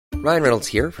Ryan Reynolds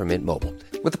here from Mint Mobile.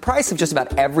 With the price of just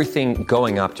about everything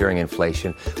going up during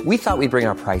inflation, we thought we'd bring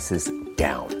our prices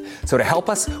down. So to help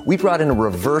us, we brought in a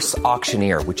reverse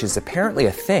auctioneer, which is apparently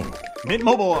a thing. Mint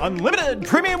Mobile Unlimited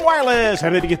Premium Wireless.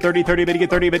 How to get 30, 30, bit to get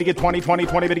 30, bit to get 20, 20,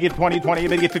 20, bit to get 20, 20,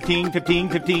 bit to get 15, 15,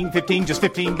 15, 15, just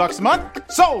 $15 a month?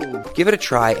 Sold! Give it a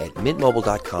try at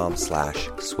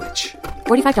mintmobile.com/switch.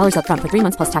 $45 up front for 3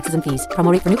 months plus taxes and fees.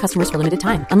 Promo rate for new customers for limited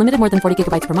time. Unlimited more than 40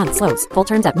 gigabytes per month. Slows full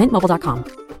terms at mintmobile.com.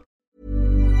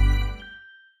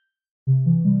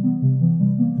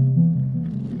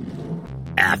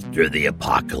 After the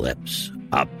Apocalypse,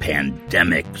 a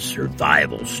pandemic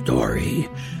survival story.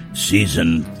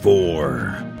 Season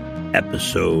 4,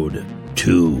 Episode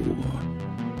 2,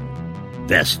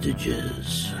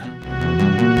 Vestiges.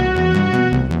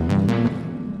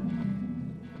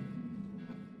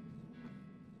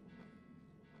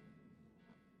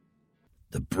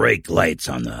 The brake lights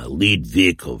on the lead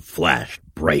vehicle flashed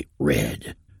bright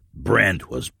red. Brent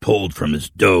was pulled from his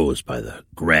doze by the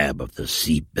grab of the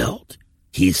seatbelt.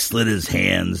 He slid his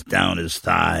hands down his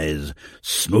thighs,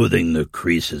 smoothing the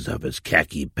creases of his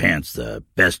khaki pants the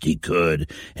best he could,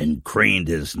 and craned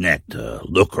his neck to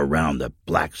look around the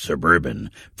black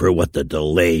Suburban for what the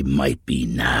delay might be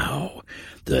now.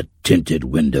 The tinted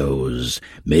windows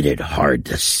made it hard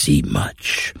to see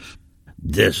much.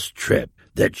 This trip,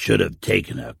 that should have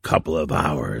taken a couple of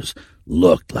hours,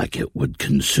 looked like it would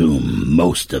consume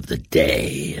most of the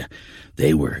day.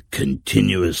 They were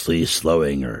continuously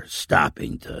slowing or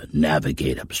stopping to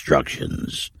navigate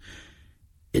obstructions.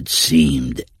 It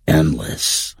seemed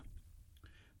endless.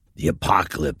 The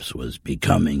apocalypse was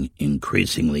becoming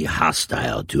increasingly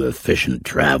hostile to efficient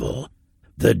travel.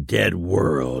 The dead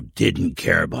world didn't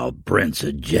care about Brent's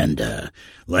agenda.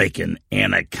 Like an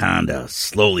anaconda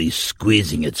slowly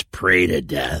squeezing its prey to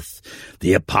death,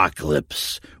 the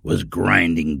apocalypse was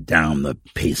grinding down the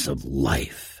pace of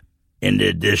life. In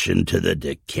addition to the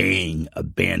decaying,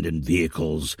 abandoned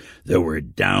vehicles, there were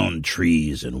downed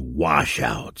trees and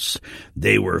washouts.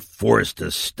 They were forced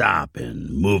to stop and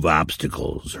move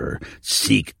obstacles or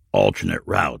seek alternate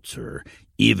routes or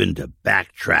even to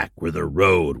backtrack where the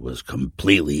road was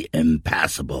completely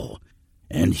impassable.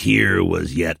 And here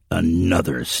was yet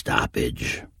another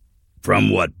stoppage.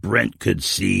 From what Brent could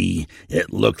see,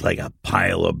 it looked like a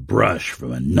pile of brush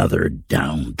from another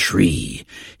downed tree.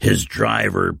 His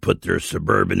driver put their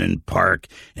Suburban in park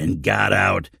and got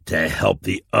out to help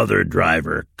the other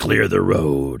driver clear the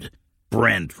road.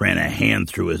 Brent ran a hand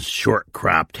through his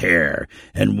short-cropped hair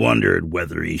and wondered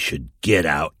whether he should get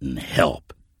out and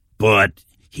help. But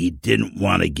he didn't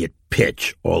want to get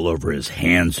pitch all over his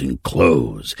hands and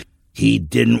clothes. He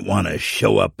didn't want to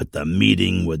show up at the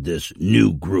meeting with this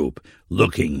new group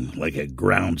looking like a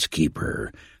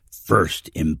groundskeeper. First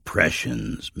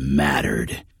impressions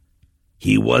mattered.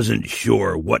 He wasn't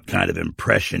sure what kind of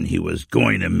impression he was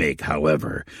going to make,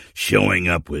 however, showing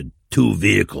up with 2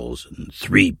 vehicles and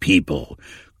 3 people.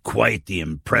 Quite the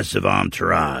impressive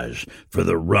entourage for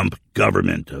the rump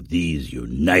government of these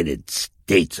United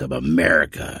States of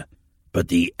America. But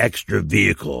the extra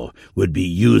vehicle would be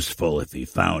useful if he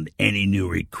found any new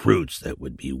recruits that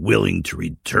would be willing to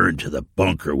return to the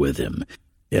bunker with him.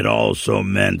 It also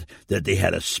meant that they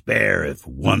had a spare if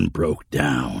one broke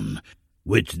down,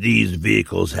 which these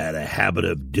vehicles had a habit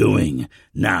of doing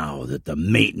now that the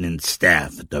maintenance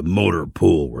staff at the motor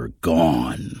pool were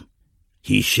gone.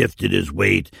 He shifted his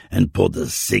weight and pulled the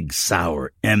Sig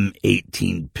Sauer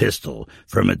M18 pistol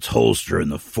from its holster in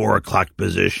the 4 o'clock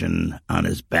position on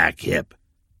his back hip.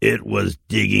 It was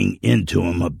digging into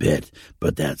him a bit,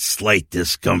 but that slight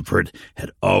discomfort had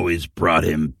always brought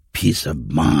him peace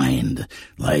of mind,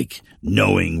 like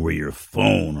knowing where your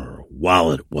phone or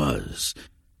wallet was.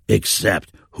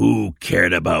 Except who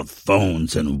cared about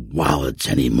phones and wallets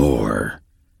anymore?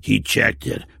 He checked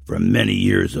it from many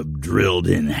years of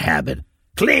drilled-in habit.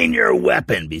 Clean your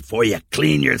weapon before you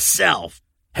clean yourself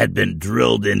had been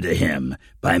drilled into him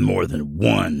by more than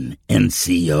one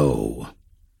NCO.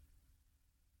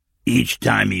 Each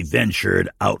time he ventured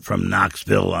out from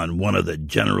Knoxville on one of the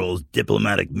general's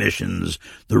diplomatic missions,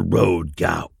 the road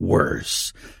got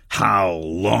worse. How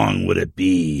long would it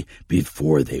be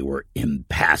before they were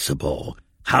impassable?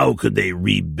 How could they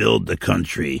rebuild the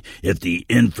country if the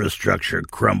infrastructure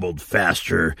crumbled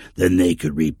faster than they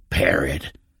could repair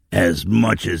it? As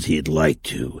much as he'd like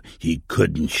to, he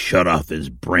couldn't shut off his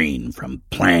brain from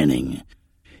planning.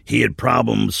 He had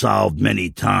problem-solved many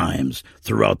times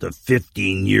throughout the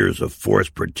 15 years of force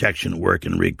protection work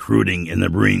and recruiting in the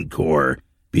Marine Corps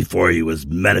before he was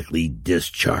medically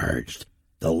discharged.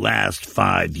 The last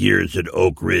 5 years at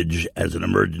Oak Ridge as an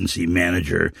emergency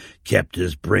manager kept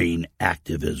his brain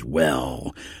active as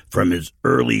well. From his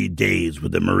early days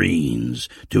with the Marines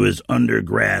to his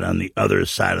undergrad on the other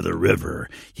side of the river,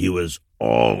 he was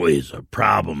always a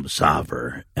problem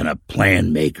solver and a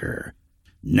plan maker.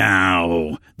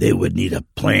 Now they would need a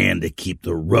plan to keep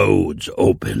the roads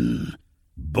open.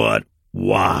 But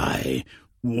why?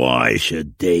 Why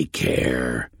should they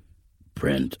care?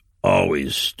 Brent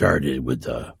always started with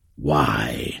the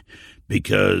why,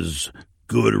 because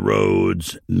good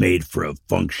roads made for a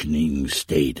functioning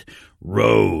state.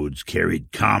 Roads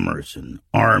carried commerce and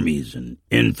armies and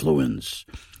influence.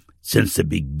 Since the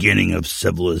beginning of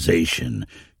civilization,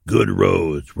 good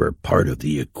roads were part of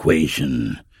the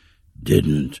equation.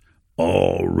 Didn't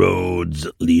all roads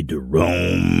lead to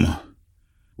Rome?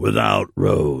 Without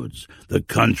roads, the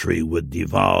country would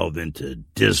devolve into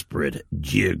disparate,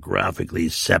 geographically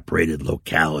separated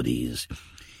localities.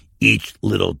 Each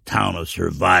little town of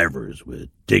survivors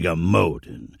would dig a moat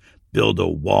and build a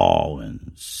wall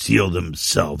and seal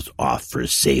themselves off for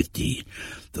safety.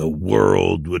 The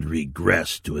world would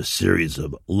regress to a series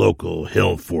of local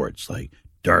hill forts like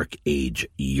Dark Age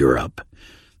Europe.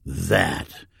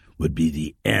 That would be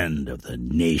the end of the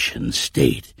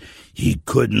nation-state. He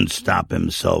couldn't stop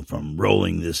himself from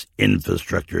rolling this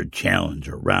infrastructure challenge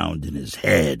around in his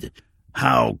head.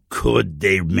 How could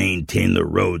they maintain the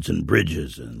roads and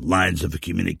bridges and lines of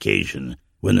communication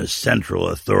when the central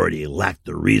authority lacked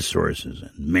the resources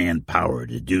and manpower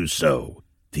to do so?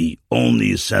 The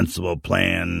only sensible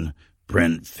plan,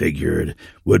 Brent figured,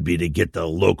 would be to get the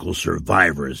local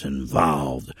survivors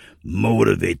involved,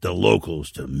 motivate the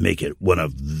locals to make it one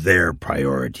of their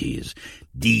priorities,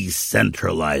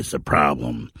 decentralize the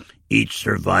problem. Each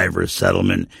survivor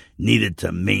settlement needed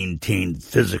to maintain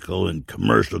physical and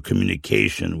commercial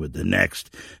communication with the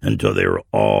next until they were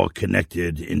all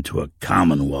connected into a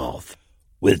commonwealth.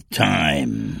 With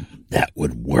time, that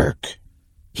would work.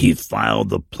 He filed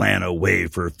the plan away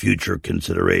for future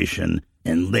consideration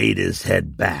and laid his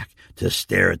head back to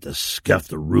stare at the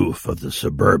scuffed roof of the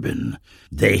Suburban.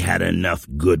 They had enough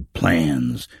good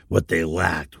plans. What they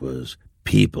lacked was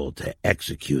people to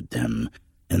execute them,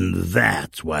 and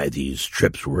that's why these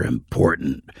trips were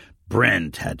important.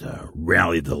 Brent had to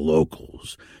rally the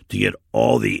locals, to get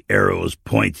all the arrows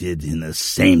pointed in the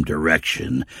same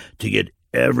direction, to get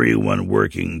everyone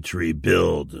working to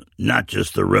rebuild not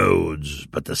just the roads,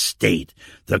 but the state,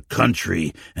 the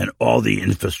country, and all the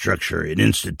infrastructure and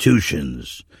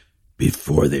institutions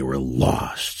before they were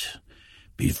lost,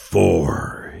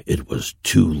 before it was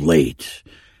too late.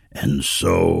 And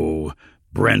so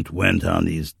Brent went on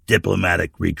these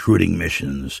diplomatic recruiting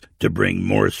missions to bring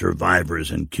more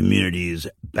survivors and communities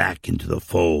back into the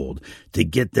fold, to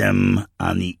get them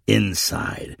on the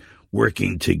inside,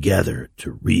 working together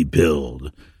to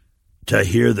rebuild. To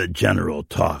hear the general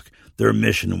talk, their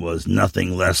mission was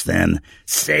nothing less than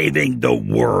saving the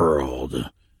world.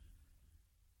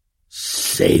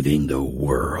 Saving the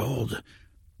world.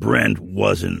 Brent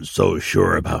wasn't so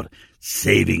sure about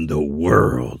saving the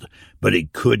world, but he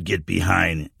could get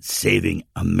behind saving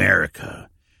America.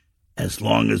 As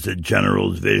long as the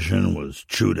general's vision was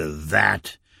true to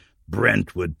that,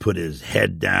 Brent would put his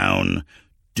head down,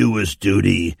 do his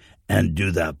duty, and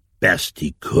do the best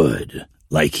he could,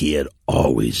 like he had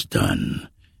always done.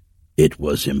 It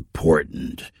was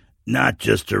important, not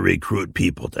just to recruit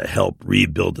people to help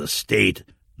rebuild the state,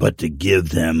 but to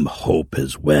give them hope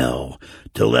as well,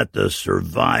 to let the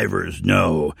survivors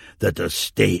know that the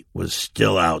state was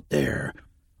still out there,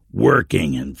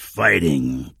 working and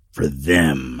fighting for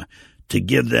them, to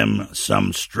give them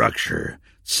some structure,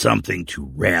 something to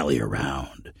rally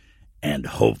around, and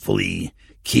hopefully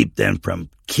keep them from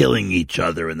killing each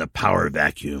other in the power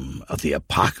vacuum of the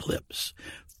apocalypse.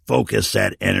 Focus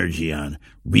that energy on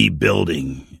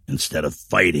rebuilding instead of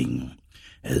fighting.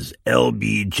 As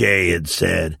LBJ had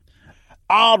said,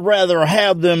 "I'd rather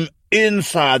have them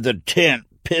inside the tent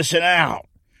pissing out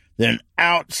than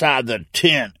outside the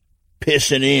tent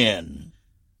pissing in."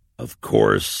 Of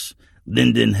course,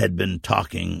 Lyndon had been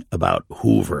talking about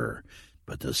Hoover,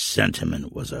 but the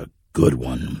sentiment was a good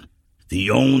one. The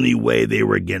only way they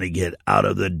were going to get out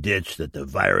of the ditch that the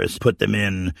virus put them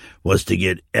in was to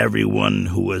get everyone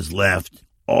who was left,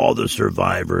 all the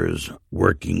survivors,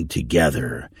 working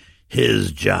together.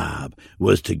 His job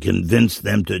was to convince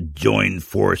them to join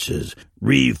forces,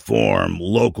 reform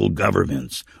local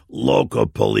governments, local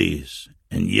police,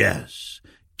 and yes,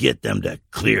 get them to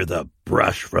clear the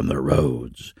brush from the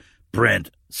roads.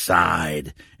 Brent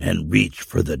sighed and reached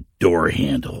for the door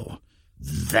handle.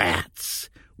 That's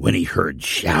when he heard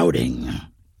shouting.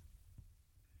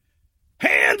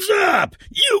 "Hands Hands up!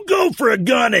 You go for a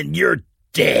gun and you're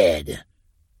dead.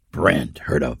 Brent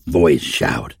heard a voice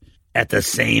shout. At the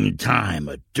same time,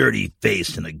 a dirty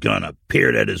face and a gun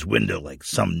appeared at his window like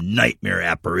some nightmare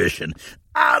apparition.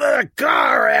 Out of the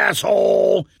car,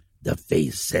 asshole! The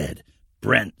face said.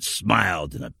 Brent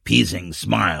smiled an appeasing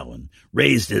smile and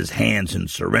raised his hands in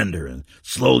surrender and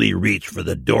slowly reached for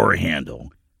the door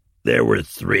handle. There were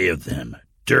 3 of them,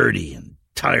 dirty and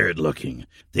tired-looking.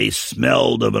 They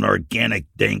smelled of an organic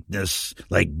dankness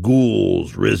like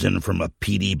ghouls risen from a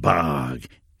peaty bog.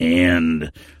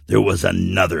 And there was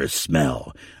another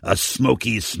smell, a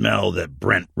smoky smell that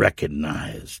Brent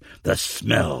recognized, the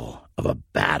smell of a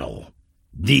battle.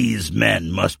 These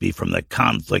men must be from the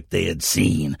conflict they had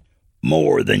seen.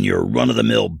 More than your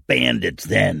run-of-the-mill bandits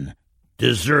then.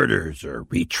 Deserters or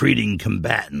retreating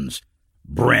combatants.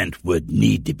 Brent would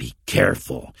need to be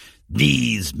careful.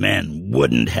 These men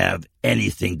wouldn't have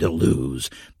anything to lose.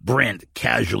 Brent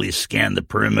casually scanned the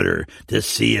perimeter to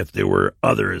see if there were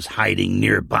others hiding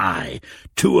nearby.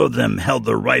 2 of them held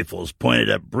their rifles pointed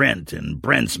at Brent and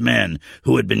Brent's men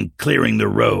who had been clearing the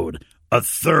road. A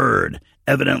third,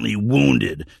 evidently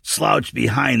wounded, slouched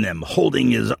behind them,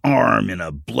 holding his arm in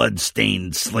a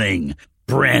blood-stained sling.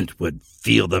 Brent would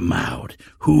feel them out.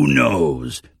 Who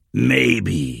knows?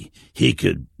 Maybe he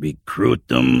could recruit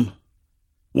them.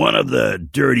 One of the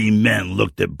dirty men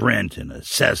looked at Brent and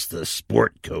assessed the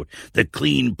sport coat, the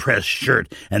clean-pressed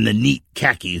shirt, and the neat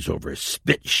khakis over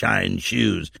spit-shine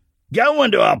shoes.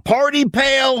 "Going to a party,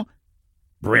 pal?"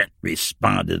 Brent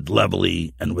responded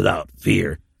levelly and without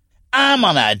fear. "I'm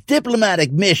on a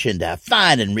diplomatic mission to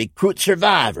find and recruit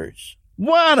survivors.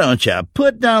 Why don't you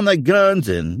put down the guns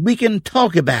and we can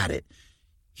talk about it?"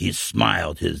 He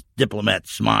smiled his diplomat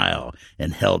smile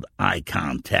and held eye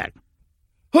contact.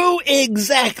 "Who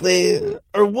exactly,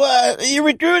 or what are you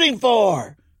recruiting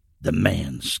for?" The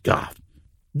man scoffed.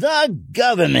 "The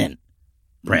government,"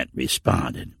 Brent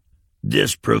responded.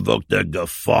 This provoked a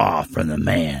guffaw from the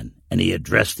man, and he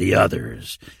addressed the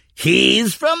others.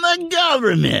 "He's from the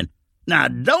government. Now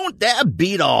don't that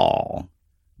beat all?"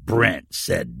 Brent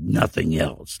said nothing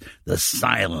else. The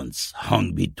silence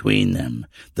hung between them.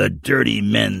 The dirty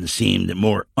men seemed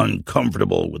more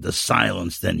uncomfortable with the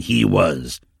silence than he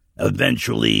was.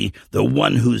 Eventually, the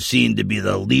one who seemed to be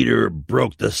the leader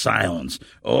broke the silence.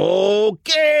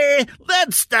 "Okay,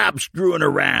 let's stop screwing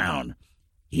around."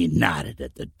 He nodded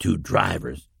at the 2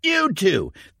 drivers. "You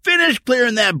 2, finish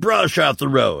clearing that brush off the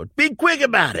road. Be quick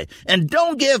about it, and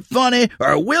don't get funny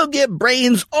or we'll get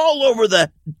brains all over the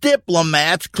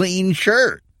diplomat's clean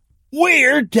shirt."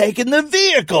 "We're taking the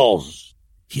vehicles,"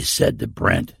 he said to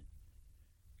Brent.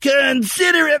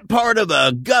 "Consider it part of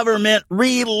a government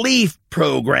relief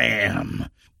program.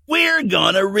 We're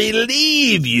gonna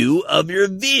relieve you of your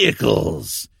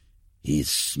vehicles." He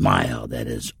smiled at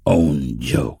his own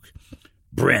joke.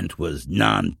 Brent was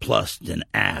nonplussed and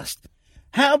asked,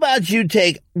 "How about you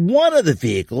take one of the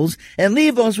vehicles and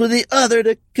leave us with the other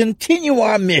to continue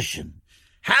our mission?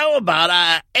 How about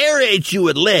I aerate you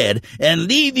with lead and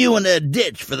leave you in a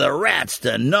ditch for the rats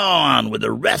to gnaw on with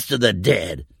the rest of the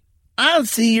dead?" "I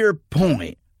see your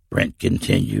point," Brent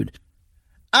continued.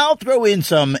 "I'll throw in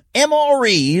some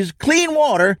MREs, clean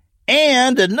water,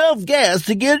 and enough gas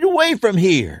to get away from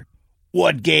here.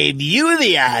 What gave you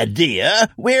the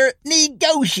idea? We're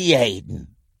negotiating."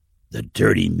 The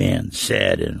dirty man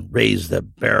said and raised the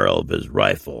barrel of his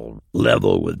rifle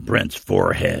level with Brent's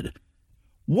forehead.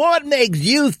 "What makes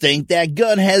you think that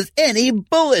gun has any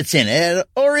bullets in it,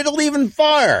 or it'll even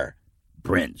fire?"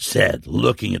 Brent said,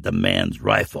 looking at the man's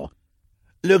rifle.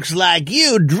 "Looks like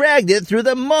you dragged it through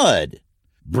the mud."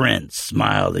 Brent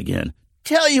smiled again.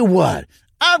 "Tell you what,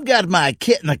 I've got my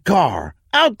kit in the car.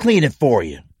 I'll clean it for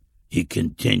you," he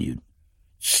continued.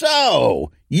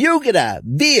 "So, you get a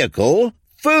vehicle,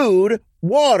 food,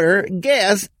 water,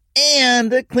 gas,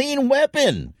 and a clean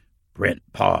weapon." Brent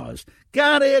paused.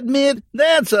 "Gotta admit,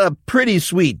 that's a pretty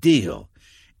sweet deal.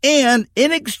 And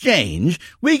in exchange,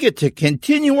 we get to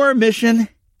continue our mission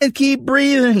and keep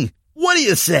breathing. What do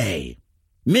you say?"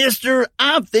 "Mister,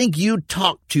 I think you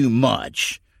talk too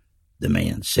much," the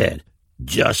man said.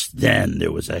 Just then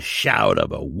there was a shout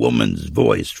of a woman's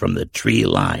voice from the tree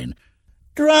line.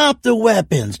 "Drop the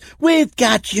weapons. We've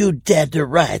got you dead to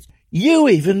rights. You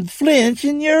even flinch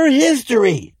in your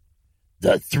history."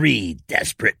 The 3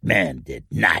 desperate men did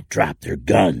not drop their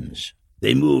guns.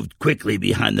 They moved quickly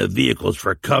behind the vehicles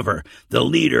for cover. The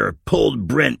leader pulled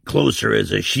Brent closer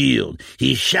as a shield.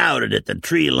 He shouted at the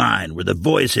tree line where the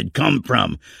voice had come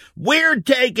from. "We're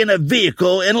taking a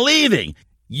vehicle and leaving.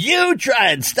 You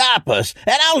try and stop us,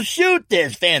 and I'll shoot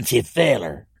this fancy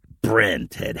feller."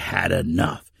 Brent had had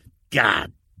enough.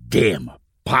 God damn, a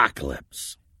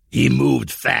apocalypse. He moved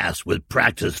fast with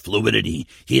practiced fluidity.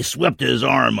 He swept his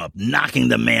arm up, knocking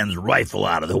the man's rifle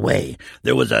out of the way.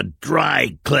 There was a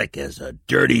dry click as a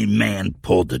dirty man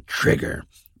pulled the trigger.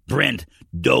 Brent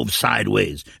dove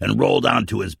sideways and rolled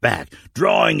onto his back,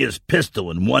 drawing his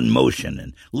pistol in one motion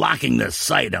and locking the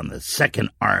sight on the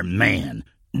second-armed man.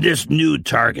 This new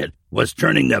target was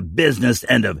turning the business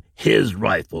end of his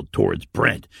rifle towards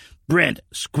Brent. Brent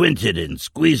squinted and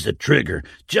squeezed the trigger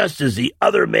just as the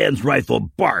other man's rifle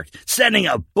barked, sending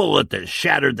a bullet that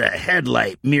shattered the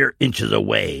headlight mere inches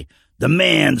away. The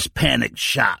man's panicked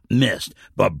shot missed,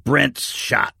 but Brent's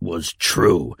shot was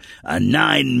true. A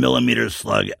 9mm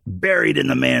slug buried in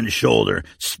the man's shoulder,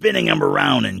 spinning him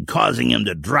around and causing him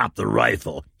to drop the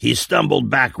rifle. He stumbled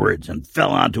backwards and fell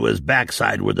onto his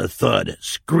backside with a thud,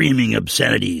 screaming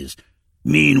obscenities.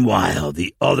 Meanwhile,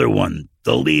 the other one,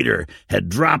 the leader, had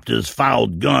dropped his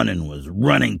fouled gun and was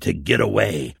running to get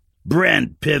away.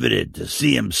 Brent pivoted to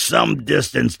see him some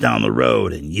distance down the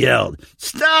road and yelled,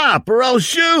 "Stop, or I'll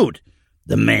shoot!"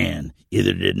 The man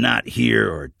either did not hear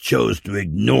or chose to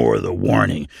ignore the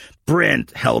warning.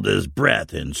 Brent held his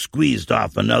breath and squeezed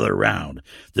off another round.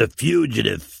 The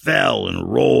fugitive fell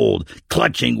and rolled,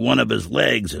 clutching one of his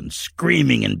legs and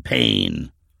screaming in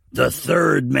pain. The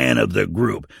third man of the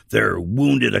group, their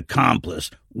wounded accomplice,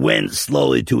 went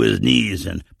slowly to his knees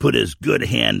and put his good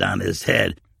hand on his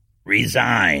head,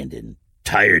 resigned in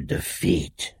tired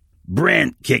defeat.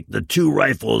 Brent kicked the two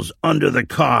rifles under the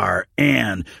car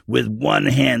and, with one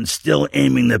hand still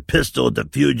aiming the pistol at the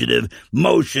fugitive,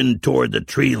 motioned toward the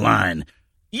tree line.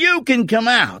 "You can come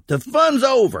out. The fun's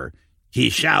over," he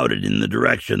shouted in the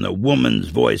direction the woman's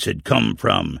voice had come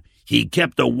from. He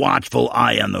kept a watchful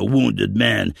eye on the wounded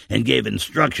men and gave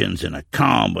instructions in a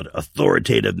calm but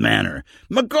authoritative manner.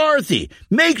 "McCarthy,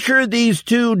 make sure these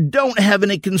two don't have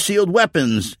any concealed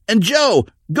weapons. And Joe,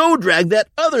 go drag that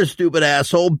other stupid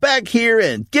asshole back here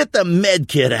and get the med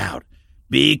kit out.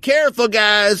 Be careful,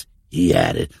 guys," he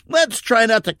added. "Let's try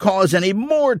not to cause any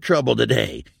more trouble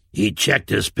today." He checked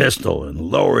his pistol and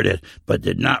lowered it, but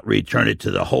did not return it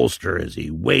to the holster as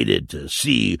he waited to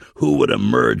see who would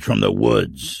emerge from the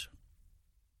woods.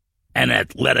 An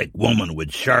athletic woman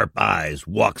with sharp eyes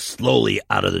walked slowly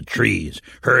out of the trees.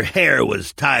 Her hair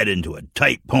was tied into a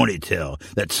tight ponytail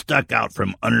that stuck out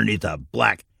from underneath a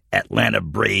black Atlanta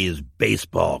Braves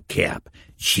baseball cap.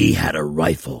 She had a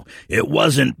rifle. It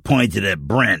wasn't pointed at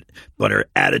Brent, but her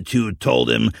attitude told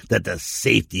him that the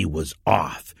safety was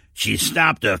off. She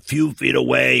stopped a few feet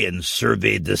away and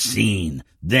surveyed the scene,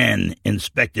 then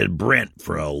inspected Brent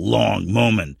for a long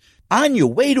moment. "On your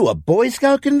way to a Boy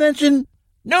Scout convention?"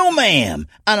 "No, ma'am,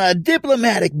 on a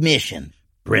diplomatic mission."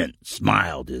 Brent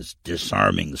smiled his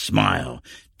disarming smile.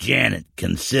 Janet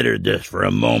considered this for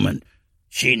a moment.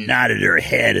 She nodded her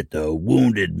head at the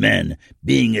wounded men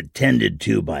being attended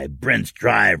to by Brent's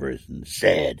drivers and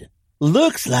said,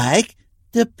 "Looks like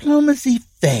diplomacy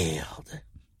failed."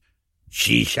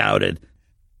 She shouted,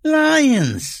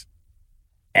 "Lions!"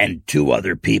 And two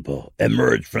other people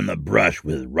emerged from the brush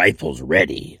with rifles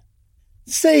ready.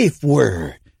 "Safe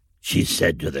word," she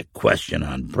said to the question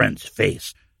on Brent's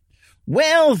face.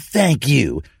 "Well, thank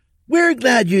you. We're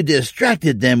glad you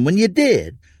distracted them when you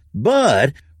did.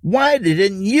 But why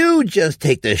didn't you just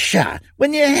take the shot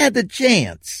when you had the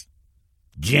chance?"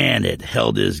 Janet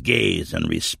held his gaze and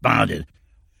responded,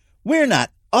 "We're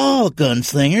not all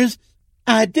gunslingers.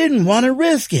 I didn't want to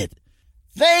risk it."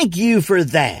 "Thank you for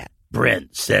that,"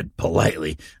 Brent said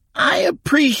politely. "I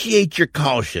appreciate your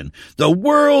caution. The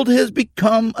world has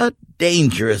become a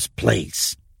dangerous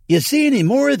place." "You see any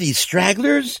more of these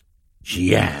stragglers?"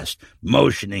 she asked,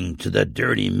 motioning to the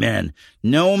dirty men.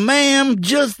 "No, ma'am,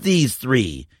 just these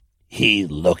three." He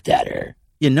looked at her.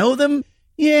 "You know them?"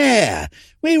 "Yeah,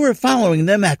 we were following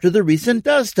them after the recent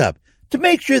dust-up to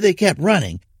make sure they kept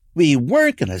running. We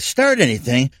weren't going to start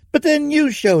anything, but then you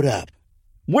showed up."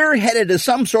 "We're headed to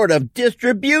some sort of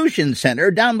distribution center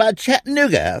down by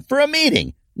Chattanooga for a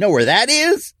meeting. Know where that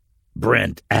is?"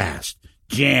 Brent asked.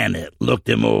 Janet looked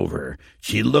him over.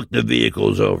 She looked the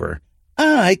vehicles over.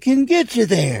 "I can get you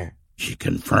there," she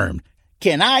confirmed.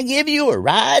 "Can I give you a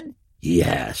ride?" he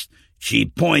asked. She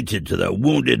pointed to the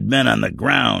wounded men on the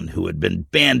ground who had been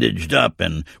bandaged up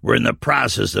and were in the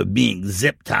process of being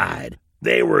zip-tied.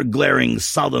 They were glaring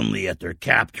sullenly at their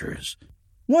captors.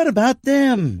 "What about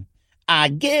them?" "I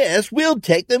guess we'll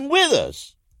take them with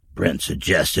us," Brent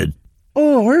suggested.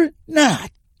 "Or not,"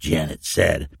 Janet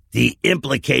said. The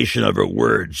implication of her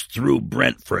words threw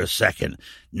Brent for a second.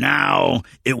 Now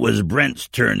it was Brent's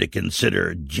turn to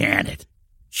consider Janet.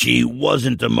 She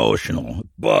wasn't emotional,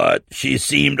 but she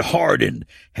seemed hardened.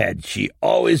 Had she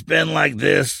always been like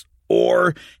this,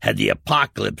 Or had the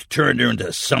apocalypse turned her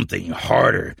into something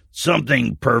harder,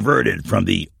 something perverted from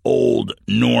the old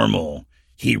normal?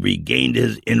 He regained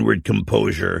his inward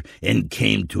composure and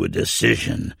came to a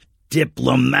decision.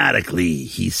 Diplomatically,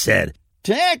 he said,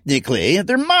 "Technically,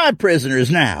 they're my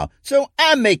prisoners now, so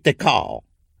I make the call."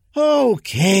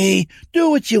 "Okay, do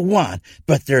what you want,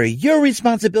 but they're your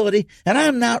responsibility, and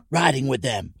I'm not riding with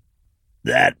them."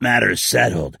 That matter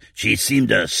settled, she seemed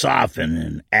to soften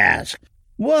and ask,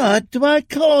 "What do I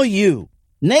call you?"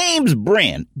 "Name's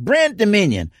Brent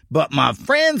Dominion, but my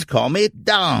friends call me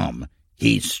Dom."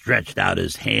 He stretched out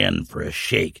his hand for a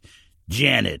shake.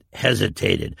 Janet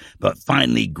hesitated, but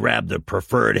finally grabbed the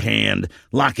preferred hand,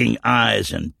 locking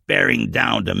eyes and bearing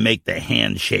down to make the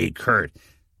handshake hurt.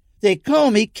 "They call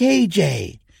me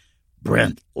KJ."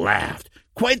 Brent laughed.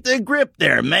 "Quite the grip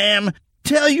there, ma'am.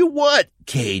 Tell you what,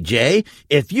 KJ,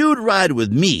 if you'd ride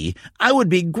with me, I would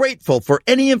be grateful for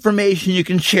any information you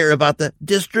can share about the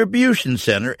distribution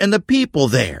center and the people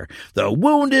there. The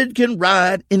wounded can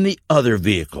ride in the other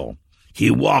vehicle." He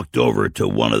walked over to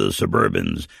one of the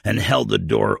Suburbans and held the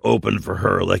door open for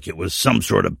her like it was some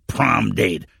sort of prom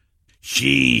date.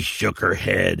 She shook her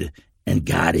head and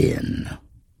got in.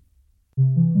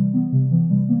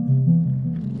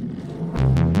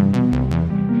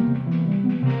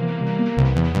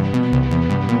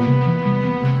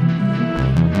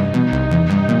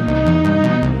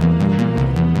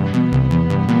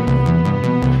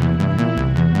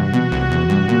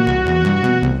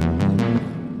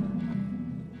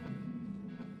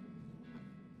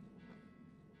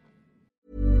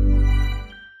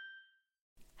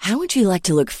 How would you like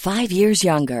to look 5 years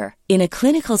younger? In a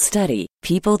clinical study,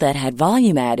 people that had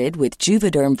volume added with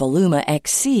Juvederm Voluma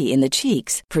XC in the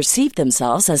cheeks perceived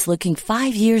themselves as looking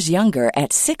 5 years younger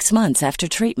at 6 months after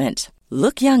treatment.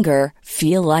 Look younger,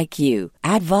 feel like you.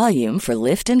 Add volume for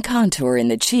lift and contour in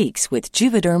the cheeks with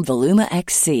Juvederm Voluma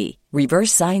XC.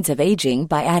 Reverse signs of aging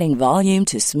by adding volume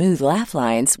to smooth laugh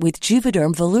lines with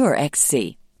Juvederm Volure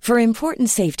XC. For important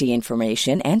safety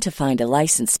information and to find a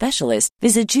licensed specialist,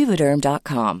 visit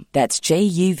Juvederm.com. That's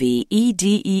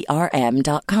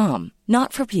JUVEDERM.com.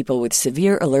 Not for people with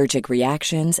severe allergic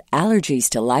reactions, allergies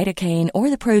to lidocaine,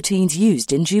 or the proteins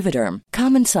used in Juvederm.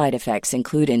 Common side effects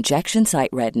include injection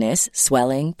site redness,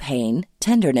 swelling, pain,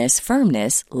 tenderness,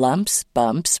 firmness, lumps,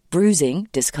 bumps, bruising,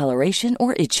 discoloration,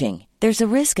 or itching. There's a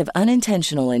risk of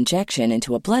unintentional injection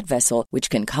into a blood vessel, which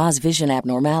can cause vision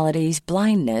abnormalities,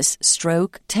 blindness,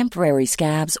 stroke, temporary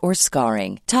scabs, or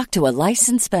scarring. Talk to a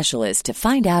licensed specialist to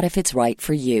find out if it's right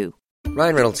for you.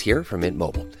 Ryan Reynolds here from Mint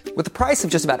Mobile. With the price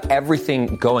of just about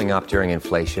everything going up during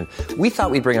inflation, we thought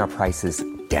we'd bring our prices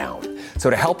down. So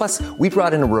to help us, we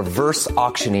brought in a reverse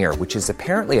auctioneer, which is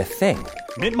apparently a thing.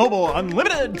 Mint Mobile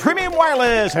Unlimited Premium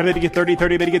Wireless. How to get 30,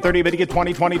 30, how to get 30, how to get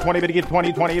 20, 20, 20, how to get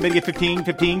 20, 20, how to get 15,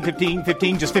 15, 15,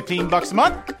 15, just $15 a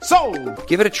month? Sold!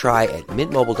 Give it a try at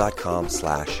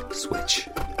mintmobile.com/switch.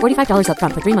 $45 up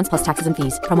front for 3 months plus taxes and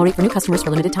fees. Promo rate for new customers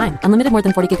for limited time. Unlimited more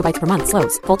than 40 gigabytes per month.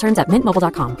 Slows full terms at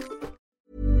mintmobile.com.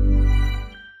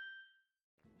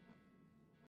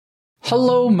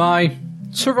 Hello, my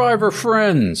Survivor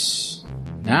friends.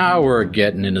 Now we're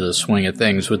getting into the swing of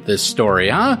things with this story,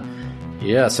 huh?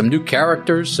 Yeah, some new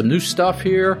characters, some new stuff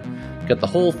here. Got the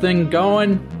whole thing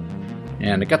going.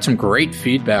 And I got some great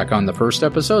feedback on the first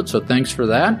episode, so thanks for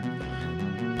that.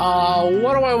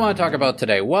 What do I want to talk about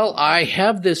today? Well, I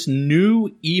have this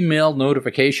new email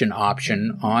notification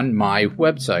option on my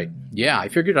website. Yeah, I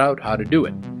figured out how to do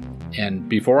it. And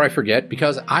before I forget,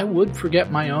 because I would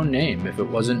forget my own name if it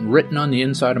wasn't written on the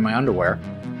inside of my underwear,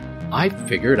 I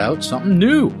figured out something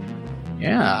new.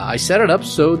 Yeah, I set it up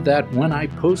so that when I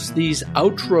post these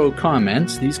outro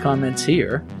comments, these comments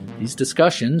here, these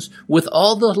discussions, with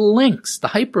all the links, the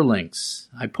hyperlinks,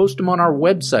 I post them on our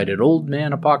website at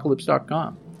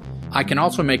oldmanapocalypse.com. I can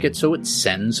also make it so it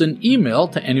sends an email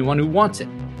to anyone who wants it.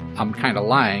 I'm kind of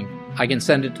lying. I can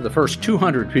send it to the first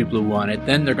 200 people who want it,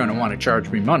 then they're going to want to charge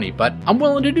me money, but I'm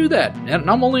willing to do that, and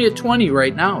I'm only at 20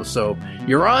 right now, so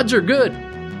your odds are good.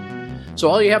 So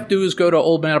all you have to do is go to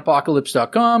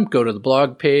oldmanapocalypse.com, go to the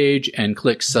blog page, and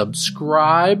click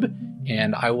subscribe,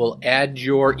 and I will add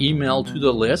your email to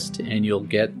the list, and you'll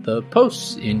get the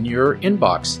posts in your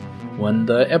inbox when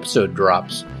the episode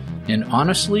drops. And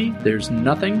honestly, there's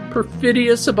nothing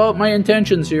perfidious about my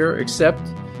intentions here, except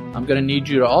I'm going to need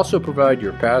you to also provide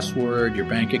your password, your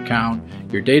bank account,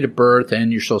 your date of birth, and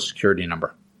your social security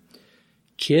number.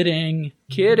 Kidding.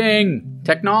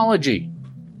 Technology.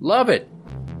 Love it.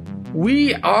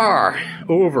 We are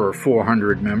over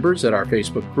 400 members at our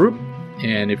Facebook group,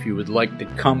 and if you would like to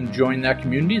come join that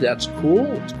community, that's cool.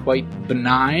 It's quite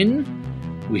benign.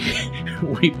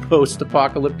 We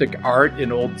post-apocalyptic art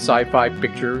in old sci-fi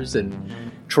pictures and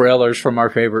trailers from our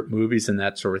favorite movies and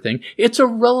that sort of thing. It's a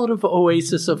relative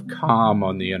oasis of calm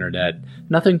on the internet.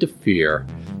 Nothing to fear.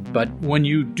 But when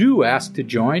you do ask to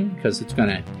join, because it's going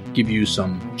to give you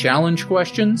some challenge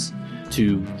questions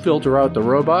to filter out the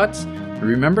robots,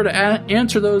 remember to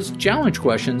answer those challenge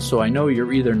questions so I know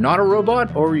you're either not a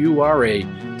robot or you are a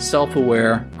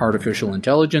self-aware artificial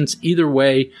intelligence. Either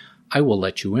way, I will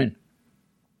let you in.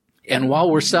 And while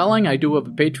we're selling, I do have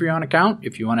a Patreon account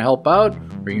if you want to help out,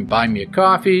 or you can buy me a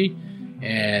coffee,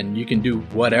 and you can do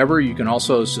whatever. You can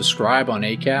also subscribe on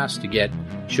Acast to get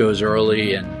shows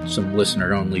early and some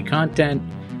listener-only content.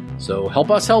 So help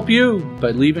us help you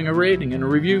by leaving a rating and a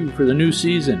review for the new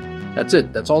season. That's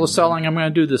it. That's all the selling I'm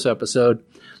going to do this episode.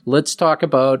 Let's talk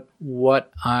about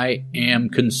what I am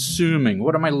consuming.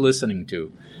 What am I listening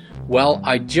to? Well,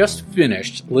 I just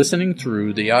finished listening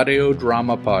through the audio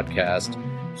drama podcast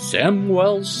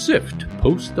Samuel Sift,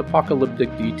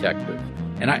 Post-Apocalyptic Detective.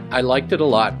 And I liked it a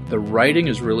lot. The writing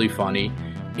is really funny.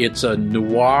 It's a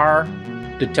noir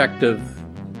detective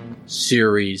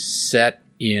series set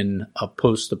in a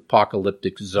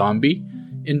post-apocalyptic zombie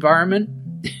environment.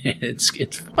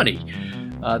 It's funny.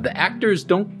 The actors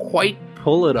don't quite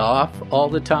pull it off all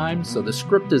the time, so the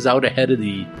script is out ahead of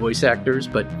the voice actors,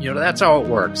 but that's how it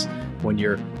works when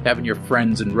you're having your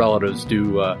friends and relatives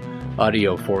do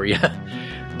audio for you.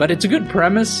 But it's a good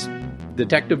premise.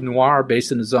 Detective noir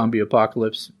based in a zombie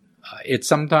apocalypse. It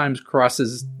sometimes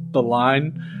crosses the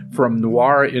line from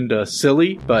noir into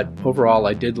silly, but overall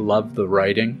I did love the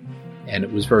writing, and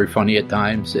it was very funny at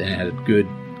times and had a good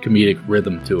comedic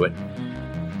rhythm to it.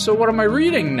 So what am I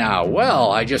reading now?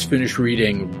 Well, I just finished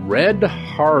reading Red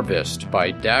Harvest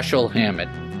by Dashiell Hammett.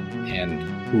 And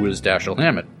who is Dashiell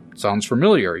Hammett? Sounds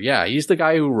familiar. Yeah, he's the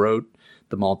guy who wrote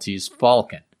The Maltese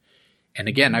Falcon. And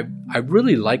again, I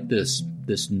really like this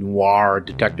noir,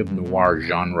 detective noir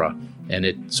genre, and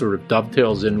it sort of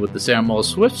dovetails in with the Samuel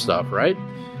Swift stuff, right?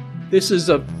 This is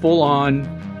a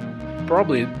full-on,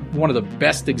 probably one of the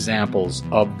best examples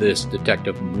of this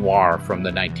detective noir from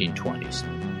the 1920s.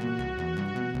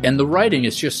 And the writing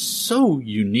is just so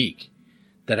unique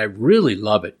that I really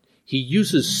love it. He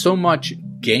uses so much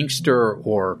gangster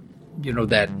or,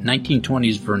 that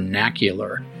 1920s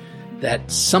vernacular that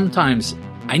sometimes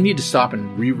I need to stop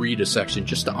and reread a section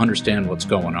just to understand what's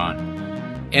going on.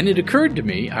 And it occurred to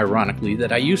me, ironically,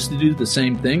 that I used to do the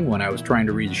same thing when I was trying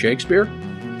to read Shakespeare.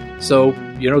 So,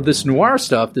 this noir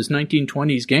stuff, this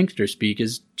 1920s gangster speak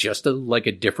is just like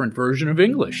a different version of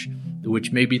English,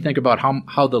 which made me think about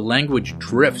how the language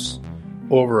drifts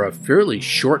over a fairly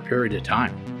short period of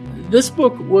time. This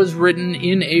book was written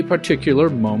in a particular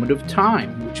moment of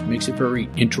time, which makes it very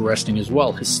interesting as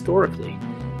well, historically,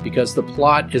 because the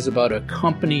plot is about a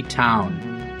company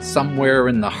town somewhere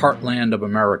in the heartland of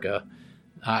America.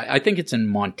 I think it's in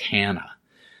Montana,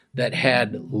 that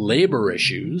had labor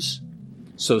issues.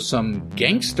 So some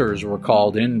gangsters were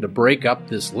called in to break up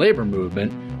this labor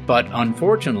movement, but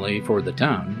unfortunately for the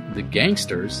town, the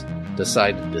gangsters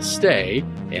decided to stay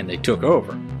and they took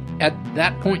over. At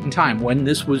that point in time, when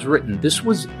this was written, this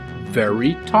was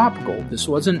very topical. This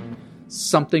wasn't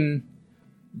something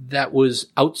that was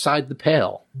outside the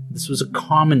pale. This was a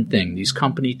common thing, these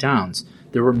company towns.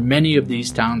 There were many of these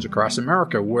towns across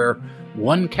America where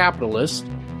one capitalist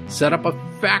set up a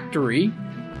factory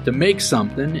to make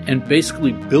something and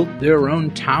basically built their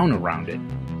own town around it.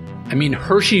 I mean,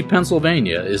 Hershey,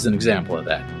 Pennsylvania is an example of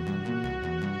that.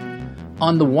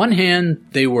 On the one hand,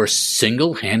 they were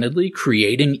single-handedly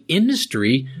creating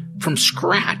industry from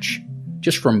scratch,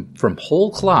 just from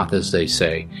whole cloth, as they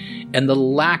say. And the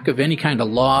lack of any kind of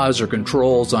laws or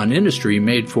controls on industry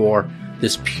made for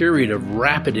this period of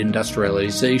rapid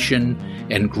industrialization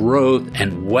and growth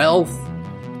and wealth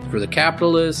for the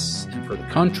capitalists and for the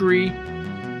country.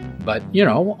 But,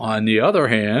 on the other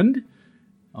hand,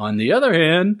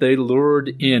 they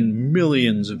lured in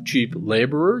millions of cheap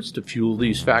laborers to fuel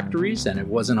these factories, and it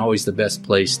wasn't always the best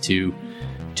place to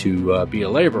be a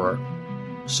laborer.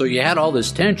 So you had all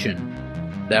this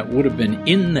tension that would have been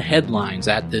in the headlines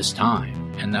at this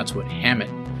time, and that's what Hammett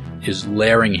is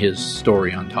layering his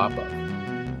story on top of.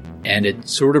 And it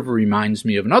sort of reminds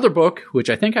me of another book, which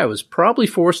I think I was probably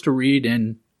forced to read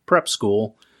in prep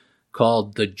school,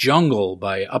 called The Jungle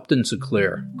by Upton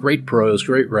Sinclair. Great prose,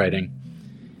 great writing.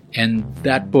 And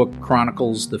that book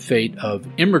chronicles the fate of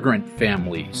immigrant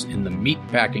families in the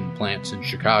meatpacking plants in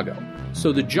Chicago.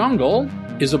 So The Jungle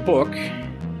is a book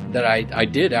that I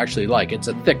did actually like. It's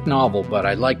a thick novel, but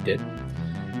I liked it.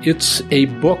 It's a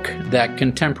book that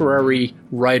contemporary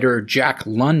writer Jack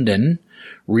London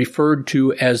referred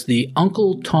to as the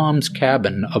Uncle Tom's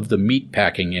Cabin of the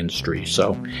meatpacking industry.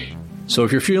 So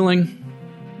if you're feeling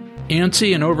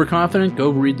antsy and overconfident, go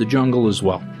read The Jungle as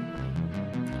well.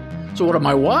 So what am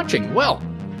I watching? Well,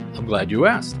 I'm glad you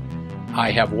asked.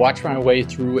 I have watched my way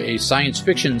through a science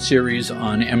fiction series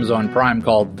on Amazon Prime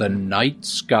called The Night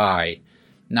Sky.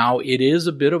 Now, it is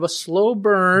a bit of a slow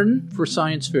burn for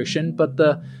science fiction, but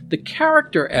the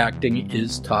character acting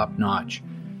is top-notch.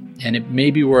 And it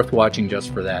may be worth watching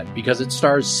just for that, because it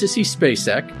stars Sissy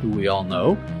Spacek, who we all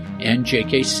know, and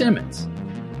J.K. Simmons.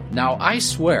 Now, I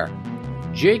swear,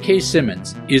 J.K.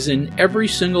 Simmons is in every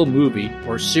single movie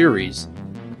or series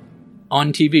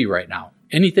on TV right now.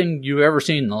 Anything you've ever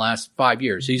seen in the last 5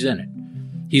 years, he's in it.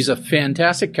 He's a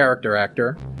fantastic character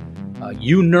actor.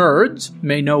 You nerds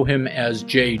may know him as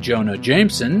J. Jonah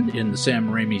Jameson in the Sam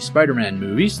Raimi Spider-Man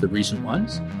movies, the recent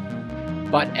ones.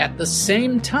 But at the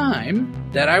same time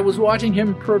that I was watching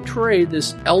him portray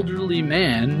this elderly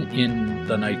man in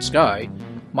The Night Sky,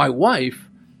 my wife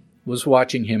was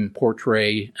watching him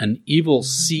portray an evil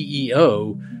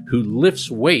CEO who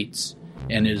lifts weights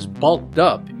and is bulked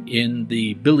up in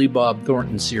the Billy Bob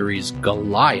Thornton series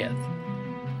Goliath,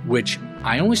 which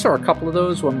I only saw a couple of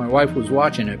those when my wife was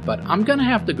watching it, but I'm going to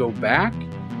have to go back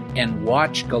and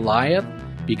watch Goliath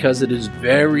because it is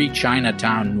very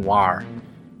Chinatown noir.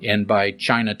 And by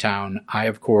Chinatown, I,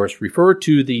 of course, refer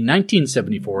to the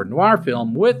 1974 noir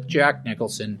film with Jack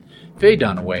Nicholson, Faye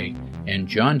Dunaway, and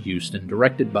John Huston,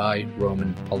 directed by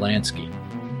Roman Polanski,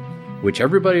 which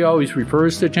everybody always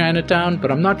refers to Chinatown,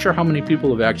 but I'm not sure how many people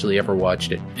have actually ever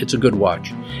watched it. It's a good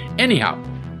watch. Anyhow,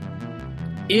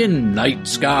 in Night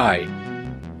Sky,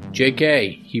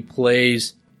 J.K., he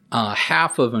plays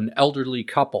half of an elderly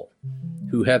couple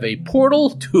who have a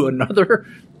portal to another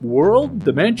world,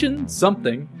 dimension,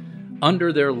 something,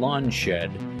 under their lawn shed.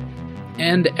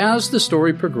 And as the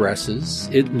story progresses,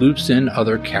 it loops in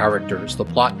other characters. The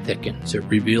plot thickens. It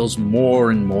reveals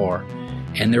more and more.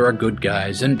 And there are good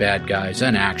guys and bad guys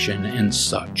and action and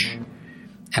such.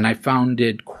 And I found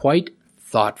it quite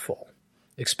thoughtful,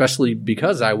 especially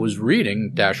because I was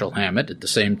reading Dashiell Hammett at the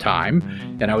same time,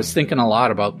 and I was thinking a lot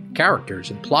about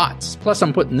characters and plots. Plus,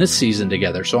 I'm putting this season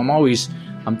together, so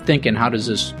I'm thinking, how does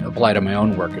this apply to my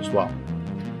own work as well?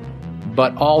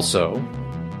 But also,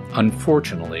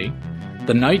 unfortunately,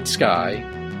 The Night Sky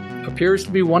appears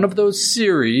to be one of those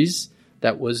series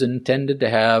that was intended to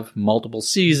have multiple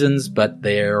seasons, but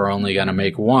they're only going to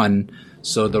make one.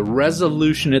 So the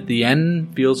resolution at the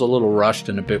end feels a little rushed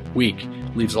and a bit weak.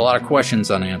 Leaves a lot of questions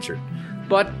unanswered.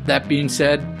 But that being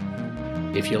said,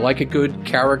 if you like a good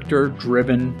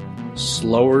character-driven,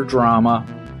 slower drama,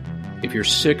 if you're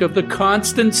sick of the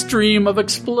constant stream of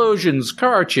explosions,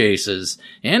 car chases,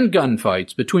 and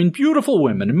gunfights between beautiful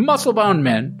women and muscle-bound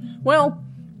men, well,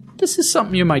 this is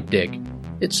something you might dig.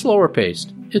 It's slower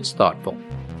paced. It's thoughtful.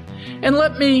 And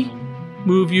let me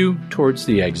move you towards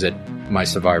the exit, my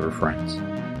survivor friends.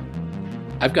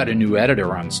 I've got a new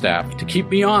editor on staff to keep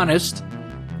me honest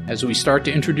as we start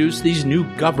to introduce these new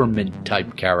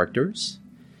government-type characters.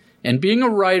 And being a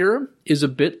writer is a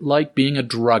bit like being a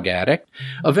drug addict.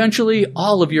 Eventually,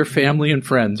 all of your family and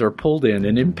friends are pulled in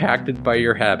and impacted by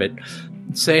your habit.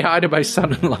 Say hi to my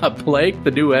son-in-law, Blake,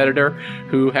 the new editor,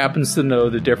 who happens to know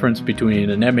the difference between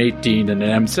an M18 and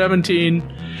an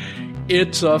M17.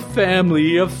 It's a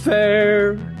family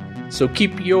affair. So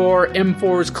keep your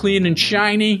M4s clean and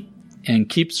shiny and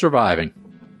keep surviving.